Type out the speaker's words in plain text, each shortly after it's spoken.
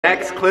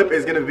Next clip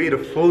is gonna be the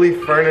fully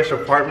furnished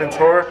apartment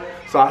tour.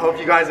 So I hope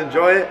you guys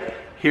enjoy it.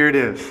 Here it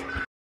is.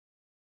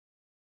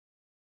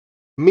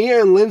 Me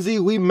and Lindsay,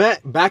 we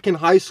met back in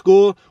high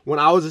school when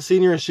I was a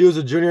senior and she was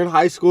a junior in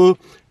high school.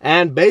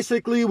 And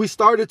basically we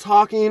started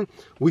talking,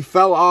 we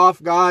fell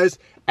off, guys.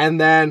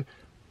 And then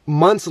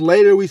months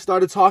later we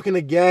started talking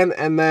again,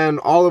 and then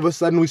all of a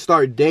sudden we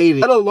started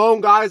dating. Let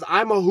alone, guys,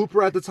 I'm a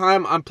hooper at the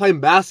time. I'm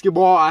playing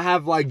basketball. I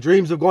have like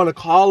dreams of going to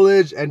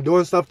college and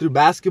doing stuff through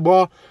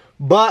basketball.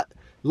 But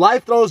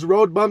life throws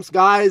road bumps,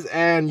 guys.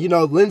 And you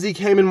know, Lindsay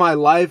came in my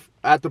life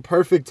at the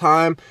perfect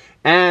time.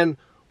 And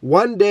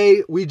one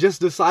day we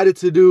just decided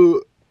to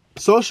do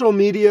social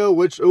media,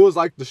 which it was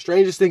like the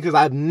strangest thing because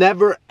I've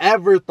never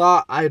ever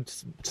thought I'd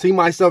see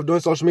myself doing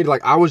social media.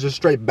 Like I was just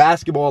straight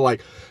basketball,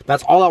 like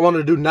that's all I wanted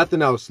to do,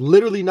 nothing else,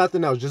 literally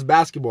nothing else, just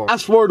basketball.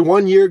 Fast forward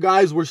 1 year,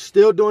 guys, we're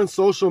still doing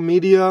social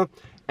media,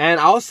 and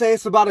I'll say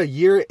it's about a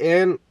year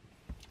in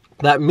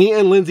that me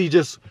and Lindsay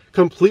just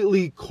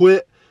completely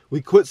quit.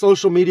 We quit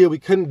social media. We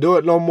couldn't do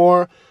it no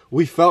more.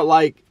 We felt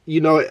like,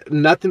 you know,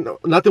 nothing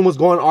was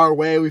going our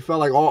way. We felt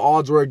like all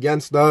odds were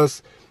against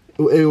us.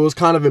 It was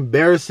kind of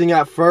embarrassing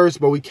at first,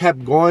 but we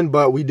kept going,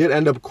 but we did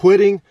end up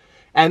quitting.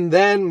 And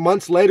then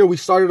months later, we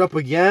started up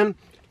again,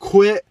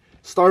 quit,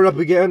 started up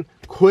again,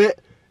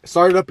 quit,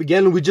 started up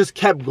again. And we just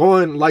kept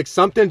going. Like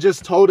something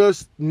just told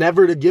us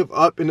never to give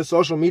up in the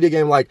social media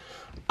game. Like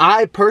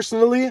I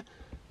personally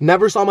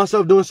never saw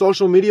myself doing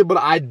social media, but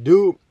I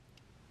do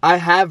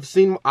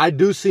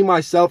see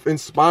myself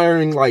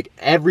inspiring like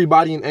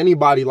everybody and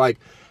anybody. Like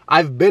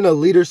I've been a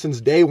leader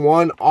since day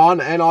one, on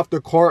and off the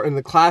court, in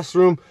the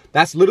classroom.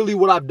 That's literally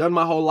what I've done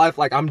my whole life.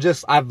 Like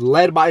I've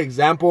led by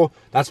example.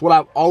 That's what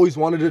I've always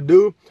wanted to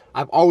do.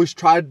 I've always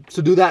tried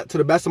to do that to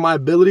the best of my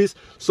abilities.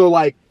 So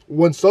like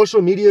when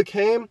social media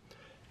came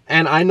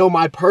and I know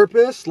my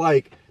purpose,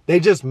 like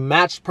they just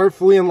matched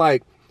perfectly. And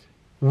like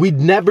we'd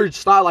never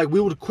stop. Like we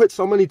would quit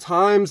so many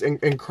times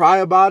and cry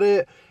about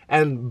it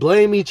and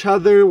blame each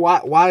other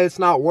why it's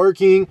not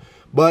working.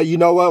 But you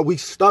know what? We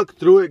stuck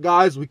through it,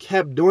 guys. We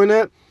kept doing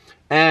it.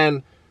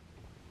 And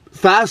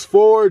fast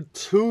forward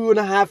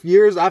 2.5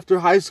 years after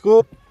high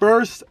school,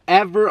 first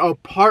ever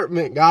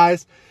apartment,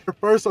 guys.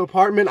 First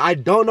apartment. I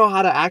don't know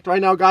how to act right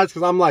now, guys,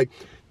 because I'm like,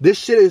 this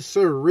shit is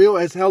surreal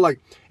as hell. Like,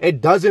 it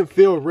doesn't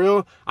feel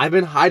real. I've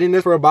been hiding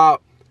this for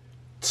about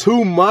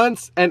 2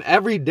 months, and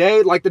every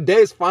day, like the day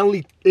is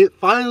finally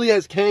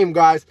has came,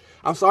 guys.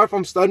 I'm sorry if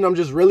I'm stuttering. I'm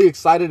just really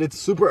excited. It's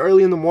super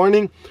early in the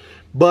morning,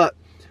 but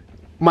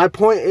my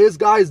point is,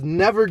 guys,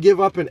 never give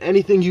up in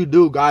anything you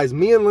do, guys.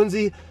 Me and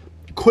Lindsay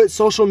quit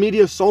social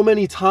media so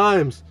many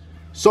times,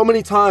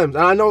 and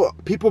I know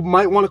people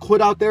might want to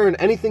quit out there, and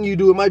anything you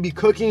do, it might be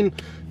cooking,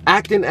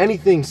 acting,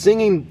 anything,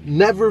 singing,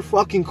 never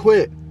fucking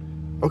quit.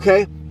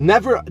 Okay,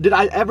 never did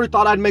I ever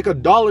thought I'd make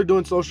 $1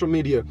 doing social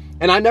media,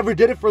 and I never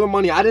did it for the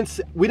money.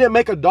 We didn't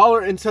make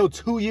 $1 until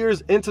 2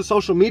 years into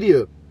social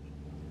media.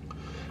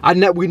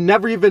 We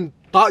never even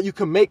thought you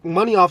could make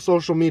money off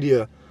social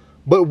media,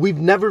 but we've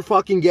never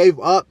fucking gave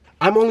up.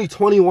 I'm only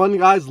 21,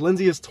 guys.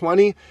 Lindsay is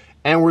 20,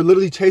 and we're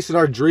literally chasing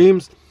our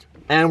dreams,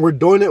 and we're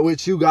doing it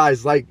with you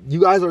guys. Like, you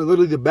guys are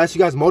literally the best. You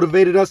guys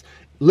motivated us.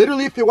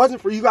 Literally, if it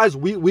wasn't for you guys,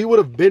 we would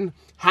have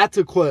had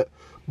to quit.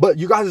 But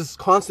you guys'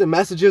 constant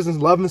messages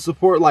and love and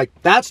support, like,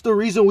 that's the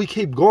reason we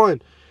keep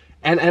going.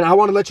 And I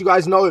want to let you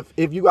guys know,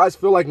 if you guys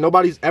feel like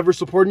nobody's ever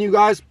supporting you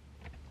guys,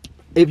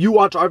 if you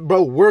watch our,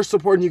 bro, we're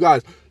supporting you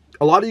guys.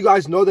 A lot of you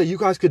guys know that you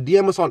guys could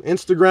DM us on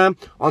Instagram,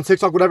 on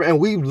TikTok, whatever, and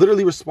we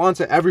literally respond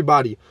to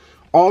everybody.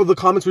 All of the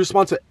comments, we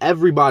respond to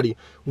everybody.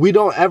 We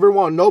don't ever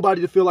want nobody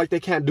to feel like they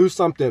can't do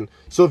something.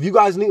 So if you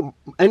guys need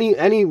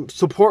any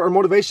support or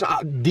motivation,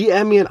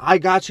 DM me and I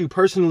got you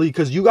personally,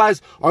 because you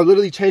guys are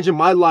literally changing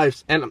my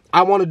life, and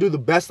I want to do the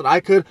best that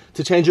I could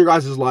to change your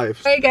guys'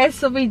 lives. Hey guys,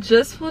 so we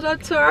just pulled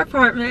up to our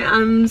apartment.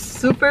 I'm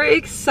super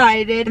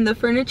excited, and the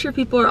furniture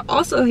people are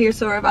also here,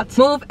 so we're about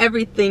to move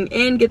everything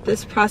in, get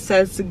this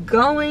process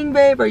going.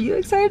 Babe, are you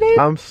excited?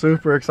 I'm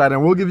super excited.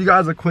 We'll give you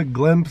guys a quick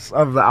glimpse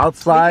of the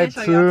outside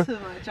too.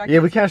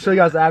 Yeah, we can't show you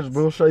guys the address, but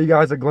we'll show you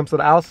guys a glimpse of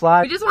the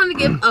outside. We just wanted to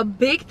give a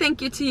big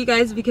thank you to you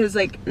guys, because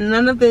like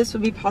none of this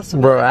would be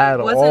possible, bro, at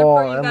if it wasn't all.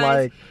 for you guys.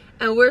 Like,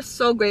 and we're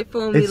so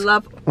grateful, and we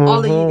love all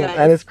of you guys.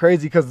 And it's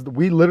crazy because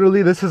we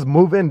literally, this is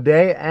move-in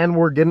day, and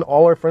we're getting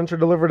all our furniture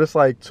delivered. It's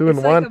like two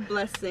in one. It's like a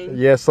blessing.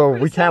 Yeah, so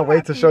we can't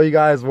wait to show you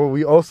guys what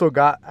we also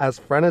got as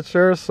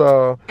furniture.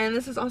 So, and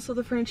this is also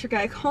the furniture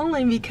guy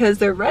calling, because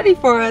they're ready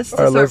for us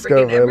to start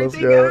bringing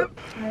everything up.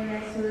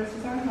 Alright guys, so this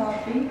is our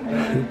coffee.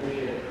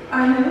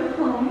 Our new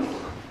home.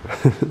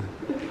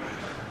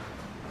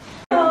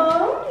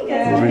 Oh, you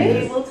guys will be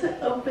able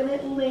to open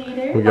it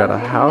later. We got a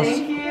house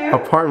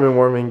apartment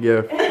warming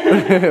gift.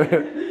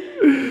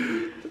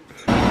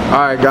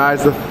 Alright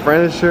guys, the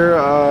furniture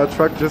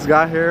truck just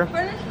got here.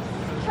 Furniture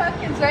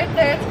truck is right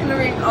there. It's gonna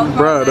bring all of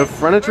Bro, the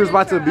furniture's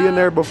about to be in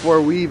there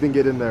before we even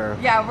get in there.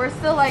 Yeah, we're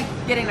still like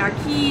getting our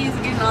keys,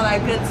 getting all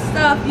that good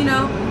stuff, you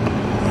know.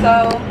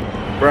 So,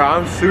 bro,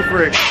 I'm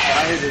super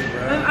excited,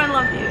 bro. I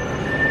love you.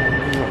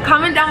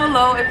 Comment down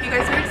below if you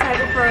guys are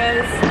excited for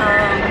us.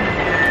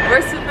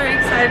 We're super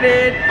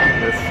excited.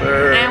 Yes,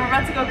 sir. And we're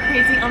about to go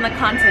crazy on the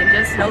content.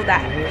 Just know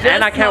that.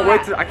 And I can't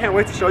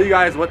wait to show you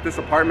guys what this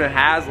apartment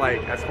has,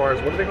 like, as far as,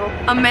 what do they call?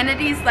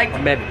 Amenities, like,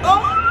 Amenities. Oh,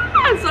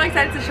 I'm so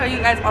excited to show you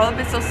guys all of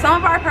it. So some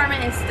of our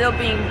apartment is still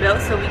being built,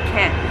 so we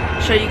can't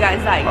show you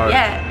guys that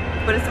yet,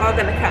 but it's all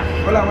gonna come.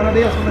 Hola, buenos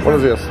días. What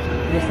is this?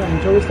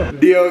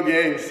 Dio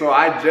gang, so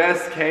I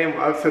just came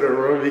up to the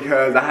room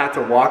because I had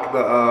to walk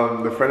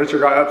the furniture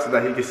guy up so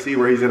that he could see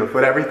where he's gonna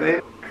put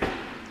everything.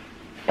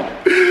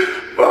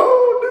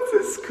 Oh,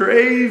 this is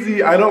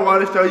crazy. I don't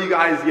want to show you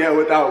guys yet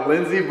without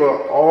Lindsay,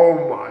 but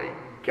oh my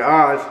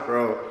gosh,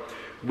 bro.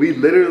 We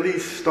literally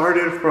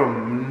started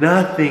from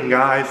nothing,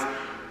 guys.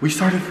 We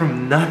started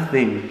from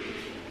nothing.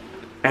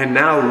 And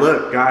now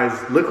look, guys,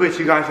 look what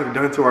you guys have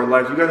done to our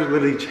lives. You guys are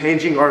literally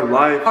changing our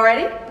life.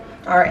 Already?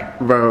 All right.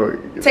 Bro.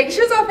 Take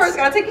your shoes off first.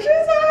 Gotta take your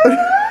shoes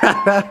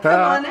off. Come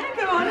on in,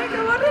 come on in,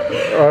 come on in.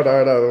 Oh,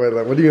 no, wait,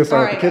 what are you gonna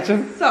start with, the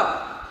kitchen? Guys.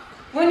 So,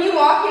 when you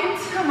walk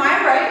into my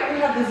right, we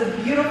have this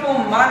beautiful,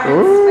 modern,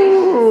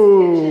 spacious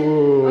kitchen.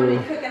 I'm gonna be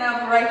cooking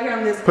out right here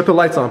on this. Put the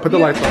lights on, put the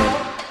lights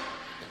on.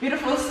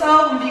 Beautiful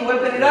stove, and be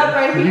whipping it up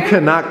right here. You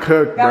cannot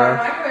cook, Got bro. our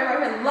microwave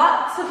right here,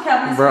 lots of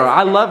cabinets. Bro,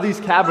 I love these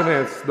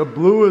cabinets. The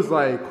blue is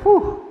like,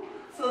 whew.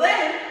 So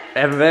then,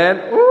 and then,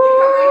 ooh,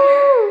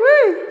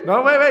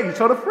 no, wait, you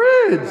show the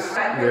fridge.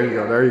 There you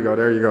go, there you go,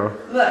 there you go.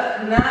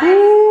 Look, nice.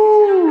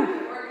 Ooh.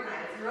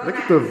 Organized, Look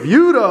at the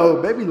view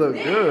though, baby look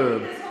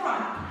good.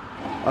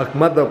 A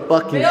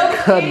motherfucking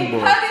cutting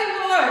board.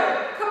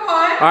 Come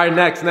on. All right,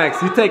 next.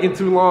 You taking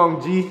too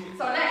long, G.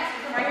 So next,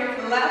 come right here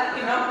to the left,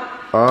 you know.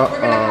 We're gonna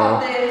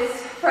call this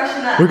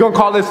Freshen Up. We're gonna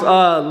call this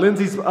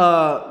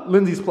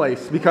Lindsay's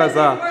place because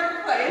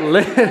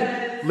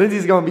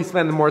Lindsay's gonna be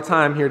spending more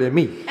time here than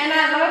me. And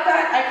I love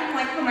that I can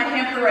like put my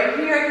hamper right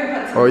here. I can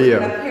put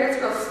some up here. It's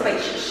real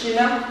spacious, you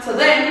know. So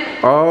then.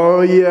 Oh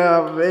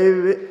yeah,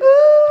 baby.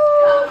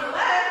 Come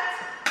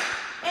left,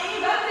 and you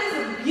got this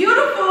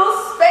beautiful,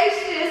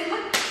 spacious.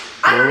 Look,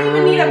 I don't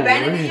even need a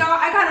vanity, y'all.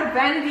 I got a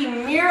vanity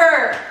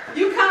mirror.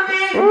 You come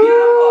in,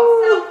 beautiful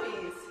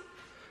selfies.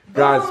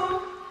 Guys. Boom.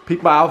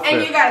 Peep my outfit.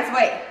 And you guys,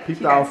 wait. Peep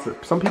the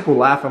outfit. Some people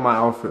laugh at my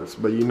outfits,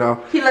 but you know,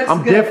 He looks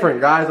I'm good.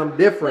 different, guys. I'm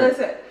different.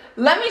 Listen,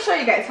 let me show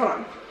you guys. Hold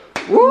on.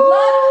 Woo! Look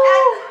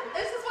at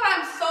this. Is what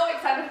I'm so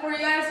excited for, you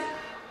guys.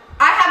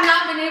 I have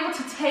not been able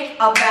to take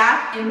a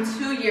bath in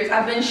 2 years.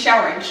 I've been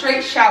showering,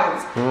 straight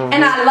showers,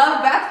 and I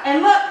love baths.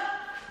 And look,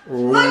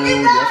 look at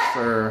that. Yes,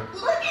 sir.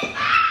 Look at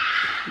that.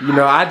 You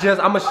know,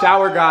 I'm a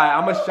shower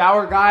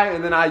guy.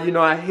 And then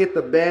I hit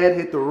the bed,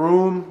 hit the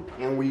room,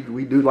 and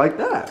we do like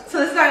that. So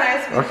this is our nice.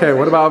 Okay,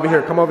 what about over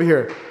here? Come over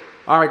here.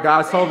 All right,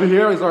 guys. So over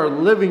here is our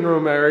living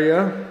room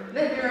area.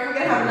 Living room, we're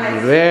gonna have a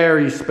nice.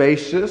 Very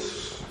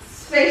spacious.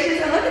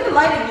 Spacious, and look at the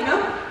lighting. You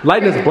know.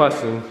 Lighting is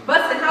busting.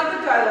 Busting. How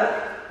good do I look?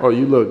 Oh,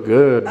 you look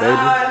good, baby. Oh,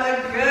 I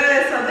look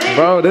good. So then.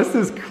 Bro, this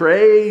is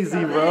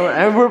crazy, bro.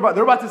 And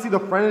they're about to see the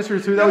furniture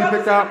too that we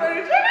picked out.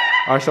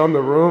 All right, show them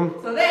the room.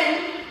 So then,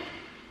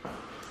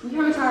 you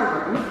come into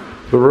our room.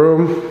 The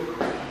room.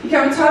 You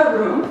come into our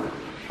room.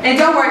 And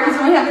don't worry, because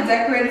when we have it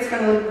decorated, it's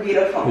going to look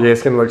beautiful. Yeah,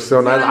 it's going to look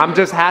so nice. I'm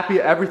just happy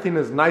everything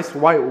is nice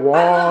white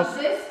walls. I love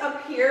this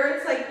up here.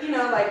 It's like, you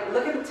know, like,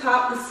 look at the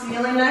top, the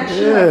ceiling,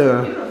 actually. Yeah.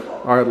 That's beautiful.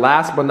 All right,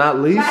 last but not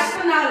least. Last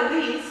but not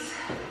least,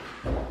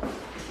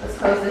 let's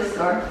close this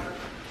door.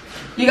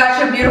 You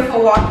got your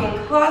beautiful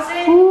walk-in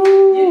closet.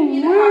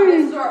 You know have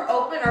this door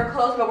open or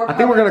closed, but I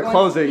think we're going to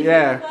close it,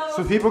 yeah.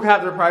 So people can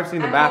have their privacy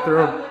in the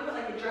bathroom. We'll probably put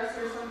like a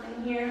dresser or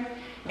something here.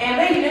 And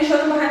then you can show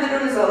them behind the door.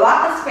 There's a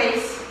lot of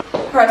space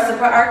for us to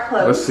put our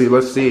clothes.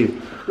 Let's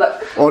see.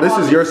 Look. Oh, this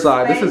is your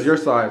side. This is your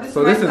side.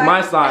 So this is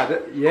my side.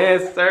 side.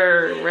 Yes,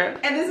 sir.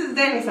 And this is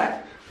Danny's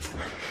side.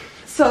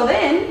 So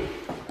then,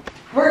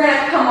 we're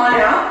gonna come on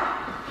out.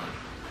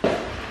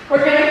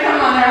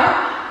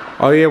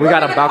 Oh yeah, we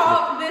got a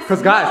balcony.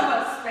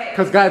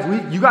 Cause guys,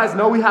 you guys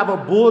know we have a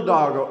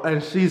bulldog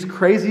and she's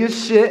crazy as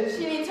shit.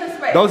 She needs her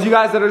space. Those of you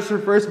guys that are her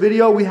first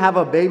video, we have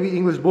a baby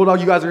English bulldog.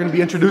 You guys are gonna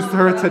be introduced to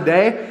her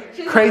today.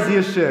 Crazy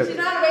as shit. She's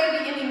not a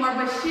baby anymore,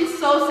 but she's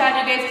so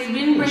sad, you guys, because we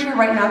didn't bring her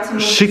right now to me.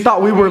 She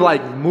thought we were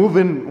like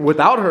moving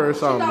without her or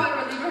something. She thought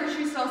we were leaving her.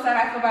 She's so sad.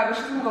 I feel bad, but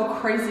she's gonna go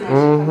crazy when she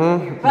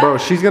comes here. Bro,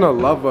 she's gonna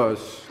love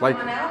us. Like,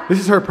 this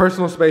is her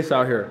personal space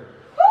out here.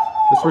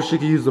 This is where she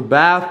can use the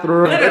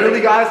bathroom.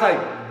 Literally, guys, like,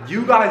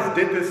 you guys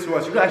did this to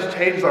us. You guys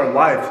changed our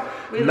lives.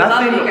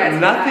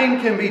 Nothing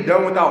can be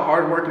done without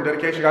hard work and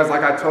dedication, guys.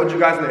 Like I told you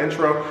guys in the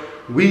intro,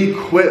 we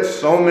quit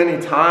so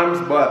many times,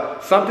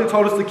 but something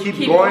told us to keep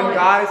going,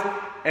 guys.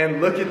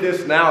 And look at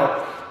this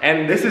now.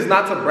 And this is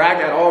not to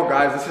brag at all,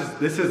 guys.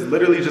 This is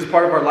literally just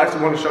part of our lives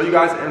we want to show you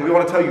guys, and we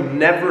want to tell you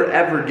never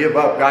ever give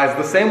up, guys.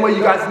 The same way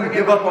you guys didn't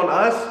give up on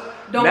us,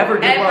 Don't never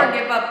ever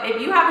give up. If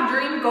you have a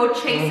dream, go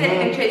chase it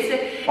and chase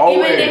it.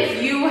 Always. Even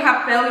if you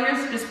have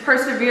failures, just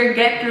persevere,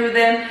 get through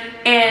them.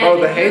 And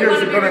bro, the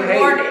haters are gonna hate.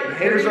 The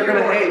haters are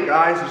gonna rewarded. hate,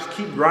 guys. Just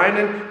keep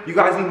grinding. You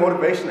guys need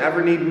motivation,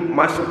 ever need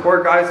my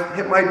support, guys,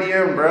 hit my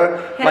DM, bro.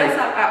 Hit Like, us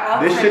up at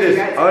all this times, shit is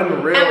you guys.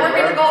 unreal, And we're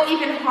bro. gonna go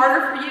even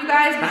harder for you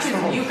guys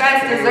because you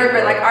guys deserve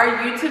it. Like our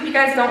YouTube, you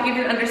guys don't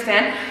even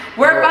understand.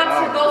 We're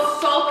about to go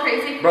so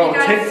crazy for Bro, you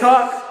guys.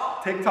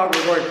 TikTok,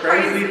 we're going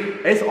crazy.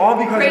 It's all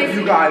because of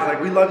you guys. Like,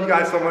 we love you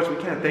guys so much. We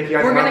can't thank you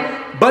guys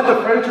enough. But the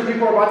furniture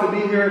people are about to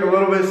be here in a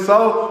little bit,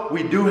 so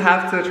we do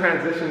have to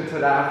transition to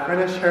that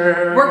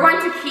furniture. We're going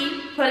to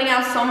keep putting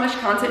out so much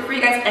content for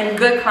you guys and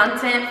good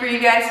content for you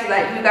guys so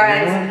that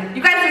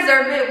you guys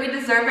deserve it, we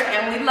deserve it,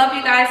 and we love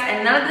you guys,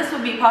 and none of this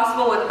would be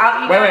possible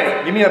without you guys.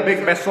 Wait, give me a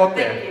big besote.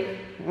 Thank you.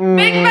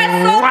 Big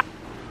besote!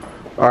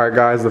 Alright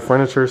guys, the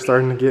furniture is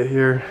starting to get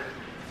here.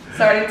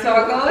 Starting to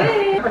go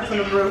in.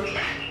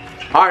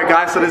 Alright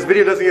guys, so this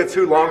video doesn't get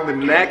too long. The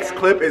next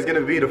clip is gonna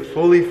be the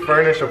fully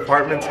furnished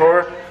apartment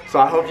tour. So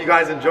I hope you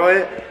guys enjoy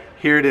it.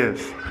 Here it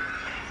is.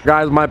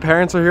 Guys, my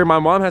parents are here. My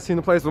mom has seen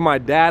the place, but my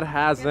dad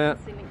hasn't.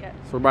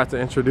 So we're about to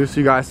introduce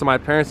you guys to my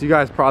parents. You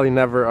guys probably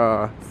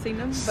never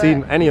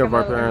seen any of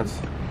our parents.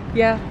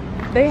 Yeah,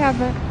 they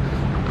haven't.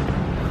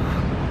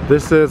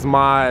 This is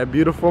my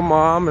beautiful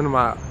mom and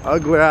my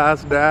ugly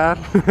ass dad.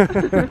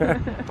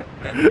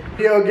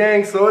 Yo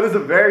gang, so it is the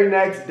very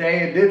next day.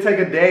 It did take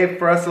a day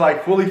for us to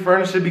like fully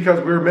furnish it because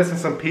we were missing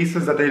some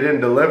pieces that they didn't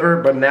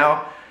deliver, but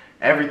now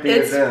everything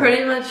is in. It's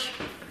pretty much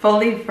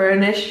fully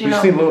furnished, you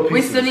know.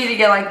 We still need to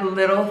get like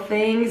little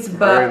things,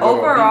 but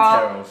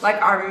overall, like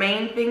our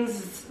main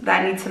things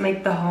that need to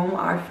make the home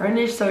are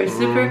furnished. So we're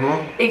super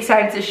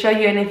excited to show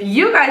you, and if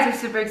you guys are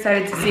super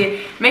excited to see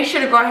it, make sure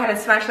to go ahead and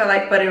smash that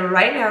like button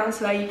right now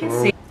so that you can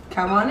see.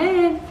 Come on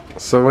in.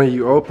 So when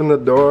you open the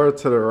door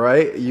to the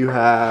right, you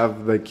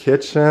have the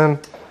kitchen.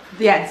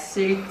 Yes, so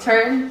you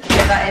turn,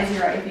 yeah, that is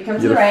your right. If you come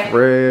to the right,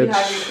 fridge, you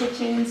have your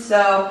kitchen.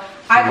 So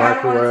I kind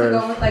of wanted to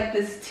go with like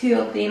this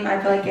teal theme.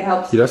 I feel like it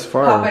helps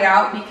pop it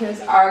out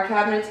because our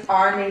cabinets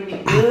are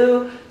navy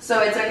blue.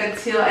 So it's like a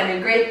teal and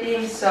a gray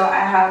theme. So I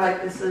have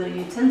like this little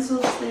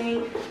utensils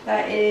thing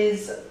that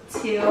is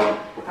teal.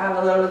 I have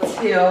a little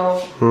teal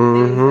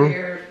thing for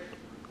your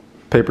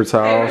paper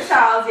towels. Paper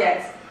towels,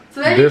 yes.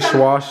 So then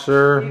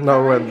dishwasher.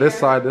 No, wait, this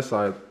side. This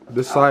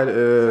side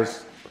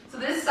is. So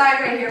this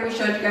side right here, we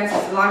showed you guys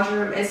is the laundry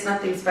room. It's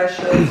nothing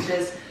special. It's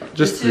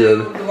just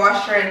the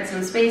washer and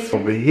some space.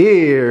 Over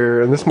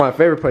here, and this is my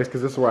favorite place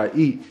because this is where I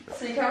eat.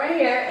 So you come right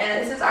here,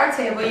 and this is our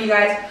table, you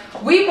guys.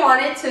 We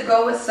wanted to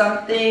go with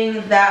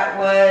something that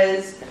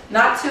was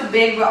not too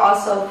big, but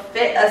also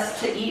fit us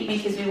to eat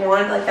because we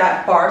wanted like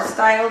that bar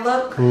style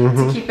look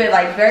to keep it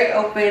like very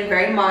open,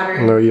 very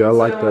modern. No, yeah, I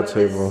like that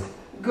table.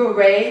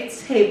 Great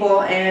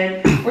table,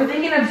 and we're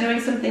thinking of doing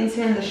some things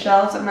here in the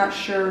shelves. I'm not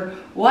sure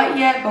what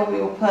yet, but we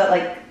will put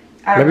like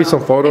maybe some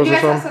photos or something.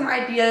 If you guys have some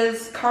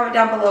ideas, comment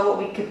down below what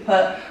we could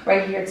put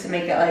right here to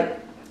make it like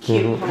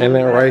cute. And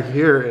then right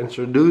here,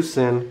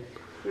 introducing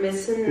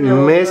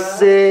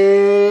Mrs.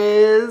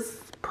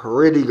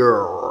 Pretty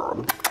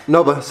Girl.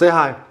 Nova, say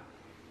hi.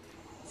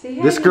 Say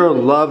hi. This girl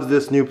loves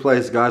this new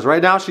place, guys.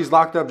 Right now she's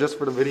locked up just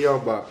for the video,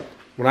 but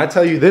when I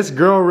tell you this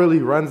girl really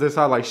runs this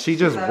out, like she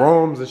just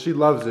roams and she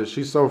loves it.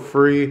 She's so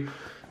free.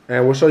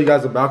 And we'll show you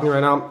guys the balcony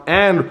right now.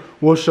 And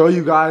we'll show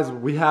you guys,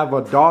 we have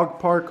a dog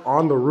park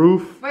on the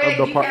roof of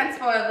the park. Can't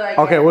spoil it.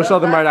 Okay, we'll show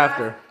them right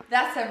after.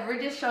 That's it. We're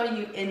just showing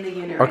you in the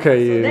unit.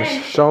 Okay,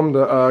 yeah. Show them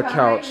the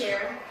couch. Right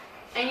here,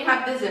 and you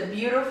have this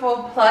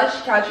beautiful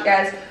plush couch, you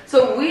guys.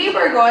 So we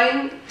were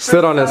going.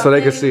 Sit on it so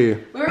they can see.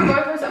 We were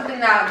going for something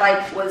that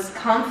like was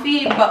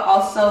comfy, but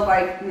also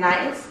like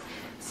nice.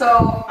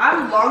 So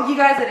I'm long, you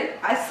guys.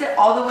 I sit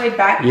all the way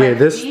back. Yeah,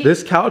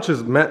 this couch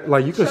is meant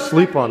like you can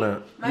sleep on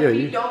it. My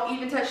feet don't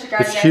even touch the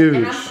ground. It's huge.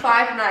 And I'm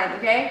 5'9",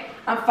 okay?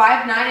 I'm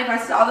 5'9". If I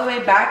sit all the way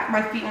back,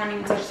 my feet won't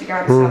even touch the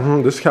ground.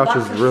 So this couch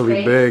is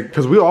really big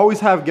because we always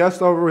have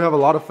guests over. We have a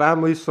lot of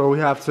families, so we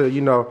have to, you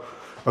know,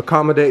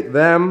 accommodate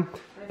them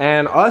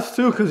and us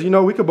too, because you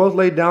know we could both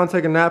lay down,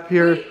 take a nap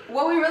here.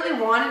 What we really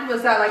wanted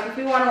was that, like, if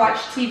we want to watch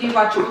TV,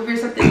 watch a movie or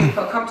something, we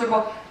feel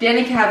comfortable.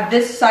 Danny can have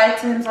this side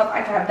to himself.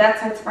 I can have that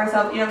side to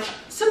myself. You know,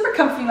 super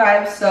comfy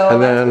vibes. So. And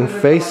then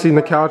facing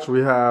the couch, we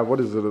have, what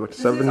is it, like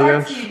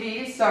 70-inch? This is our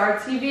TV. So our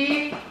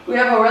TV, we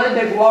have a really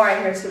big wall right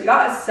here. So we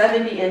got a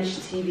 70-inch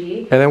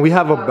TV. And then we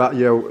have a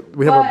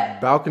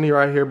balcony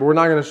right here, but we're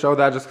not gonna show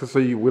that just because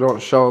we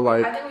don't show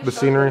like the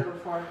scenery.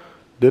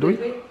 Did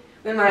we?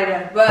 We might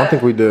have, but I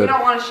think we did. We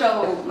don't want to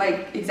show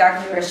like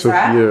exactly where it's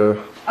at.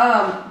 Yeah.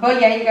 But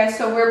yeah, you guys.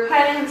 So we're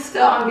planning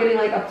still on getting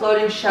like a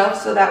floating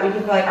shelf so that we can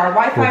put like our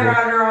Wi-Fi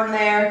router on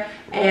there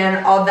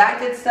and all that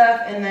good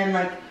stuff. And then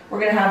like we're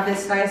gonna have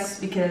this nice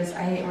because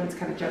I hate when it's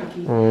kind of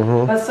junky.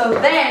 But so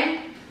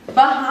then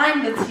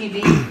behind the TV,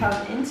 you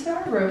come into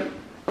our room.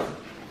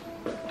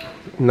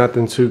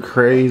 Nothing too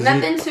crazy.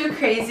 Nothing too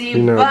crazy. You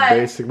know, but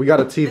basic. We got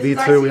a TV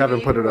too. We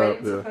haven't put it up.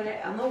 Yeah. Put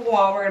it on the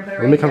wall. We're gonna put it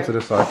right Let me come to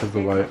this side because the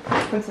light.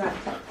 What's that?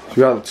 So we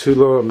got two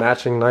little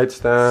matching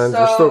nightstands.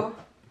 So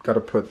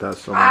Gotta put that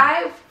somewhere.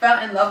 I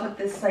fell in love with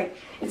this, like,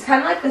 it's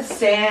kind of like a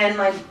sand,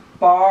 like,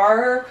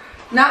 bar.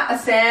 Not a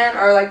sand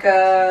or like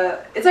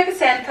a, it's like a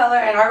sand color,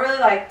 and I really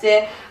liked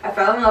it. I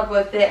fell in love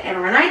with it, and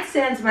our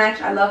nightstands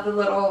match. I love the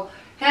little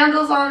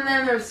handles on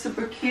them. They're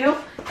super cute.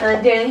 And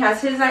then Danny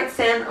has his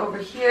nightstand over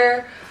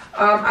here.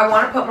 I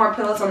want to put more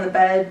pillows on the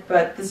bed,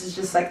 but this is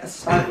just like a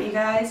start, you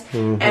guys.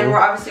 And we're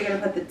obviously going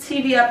to put the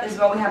TV up as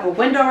well. We have a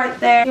window right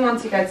there. He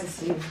wants you guys to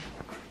see.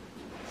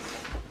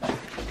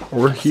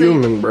 We're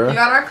human, bro. You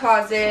got our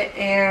closet,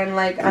 and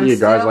like I'm yeah,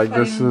 still guys, like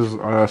this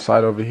is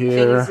side over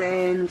here.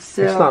 It's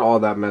not all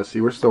that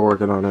messy. We're still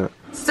working on it.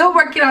 Still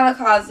working on the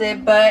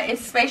closet, but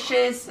it's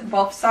spacious.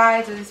 Both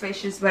sides are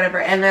spacious,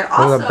 whatever. And then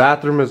also, and the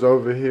bathroom is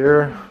over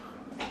here.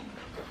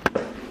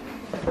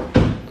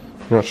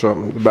 I'm gonna show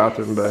them the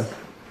bathroom bed.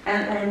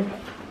 And then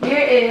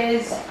here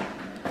is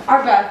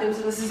our bathroom.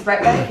 So this is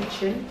right by the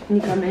kitchen when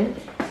you come in.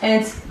 And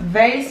it's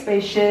very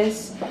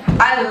spacious.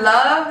 I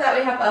love that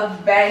we have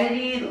a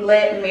vanity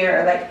lit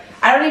mirror. Like,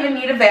 I don't even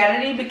need a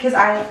vanity because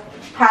I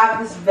have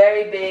this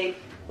very big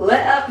lit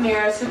up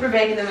mirror, super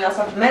big. And then we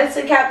also have a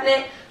medicine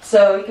cabinet,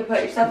 so you can put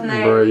your stuff in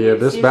there. Bro, yeah,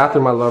 this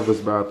bathroom, I love this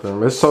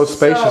bathroom. It's so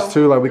spacious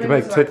too. Like, we can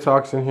make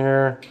TikToks in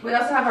here. We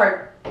also have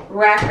our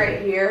rack right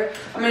here.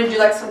 I'm gonna do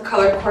like some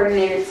color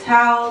coordinated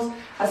towels.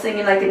 I was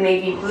thinking like a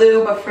navy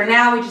blue, but for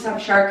now we just have a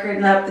shower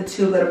curtain up, the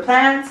 2 little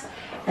plants,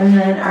 and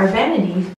then our vanities.